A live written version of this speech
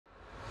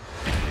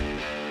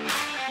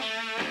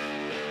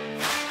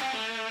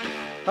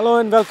Hello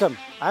and welcome.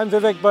 I'm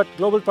Vivek Bhatt,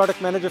 Global Product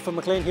Manager for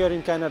MacLean here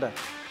in Canada.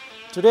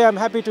 Today I'm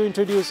happy to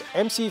introduce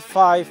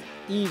MC5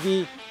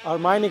 EV, our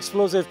mine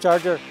explosive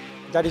charger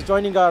that is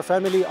joining our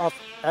family of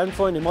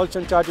ANFO and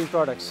Emulsion charging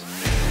products.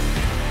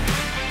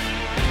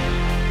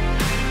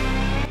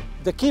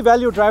 The key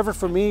value driver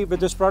for me with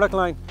this product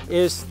line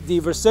is the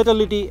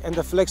versatility and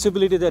the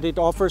flexibility that it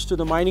offers to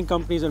the mining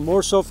companies, and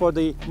more so for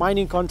the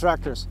mining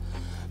contractors.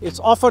 It's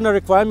often a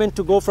requirement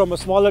to go from a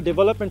smaller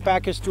development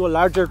package to a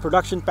larger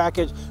production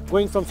package,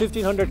 going from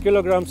 1500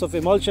 kilograms of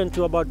emulsion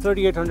to about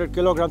 3800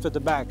 kilograms at the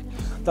back.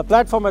 The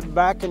platform at the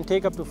back can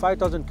take up to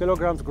 5000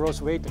 kilograms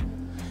gross weight.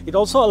 It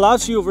also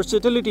allows you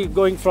versatility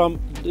going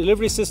from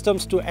delivery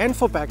systems to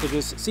ANFO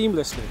packages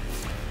seamlessly.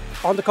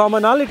 On the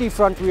commonality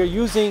front, we are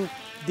using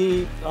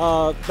the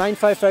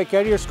 955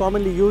 carriers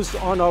commonly used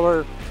on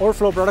our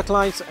overflow product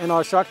lines and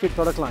our shortcut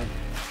product line.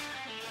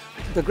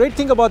 The great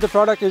thing about the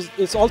product is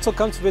it also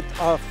comes with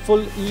a full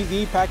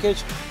EV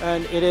package,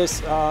 and it is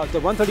the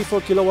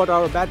 134 kilowatt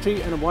hour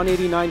battery and a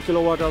 189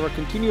 kilowatt hour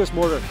continuous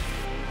motor.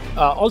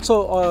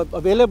 Also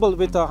available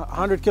with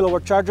 100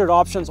 kilowatt charger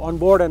options on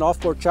board, and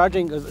off-board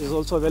charging is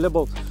also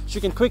available. So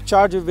you can quick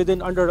charge it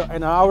within under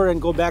an hour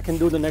and go back and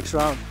do the next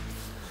round.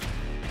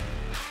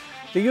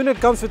 The unit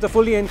comes with a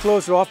fully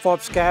enclosed raw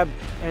FOBS cab,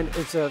 and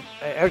it's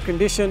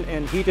air-conditioned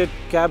and heated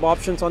cab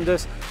options on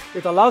this.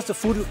 It allows the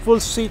full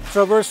seat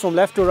traverse from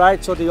left to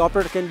right, so the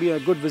operator can be a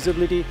good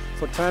visibility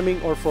for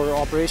tramming or for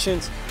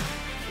operations.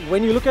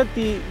 When you look at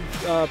the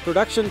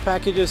production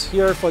packages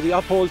here for the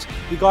upholds,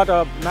 we got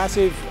a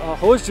massive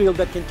hose drill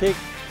that can take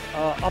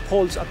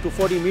upholds up to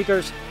 40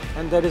 meters,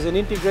 and there is an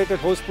integrated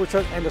hose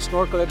pusher and a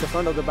snorkel at the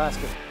front of the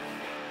basket.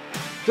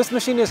 This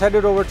machine is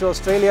headed over to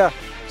Australia,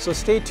 so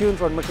stay tuned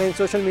for MacLean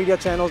social media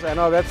channels and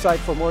our website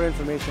for more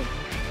information.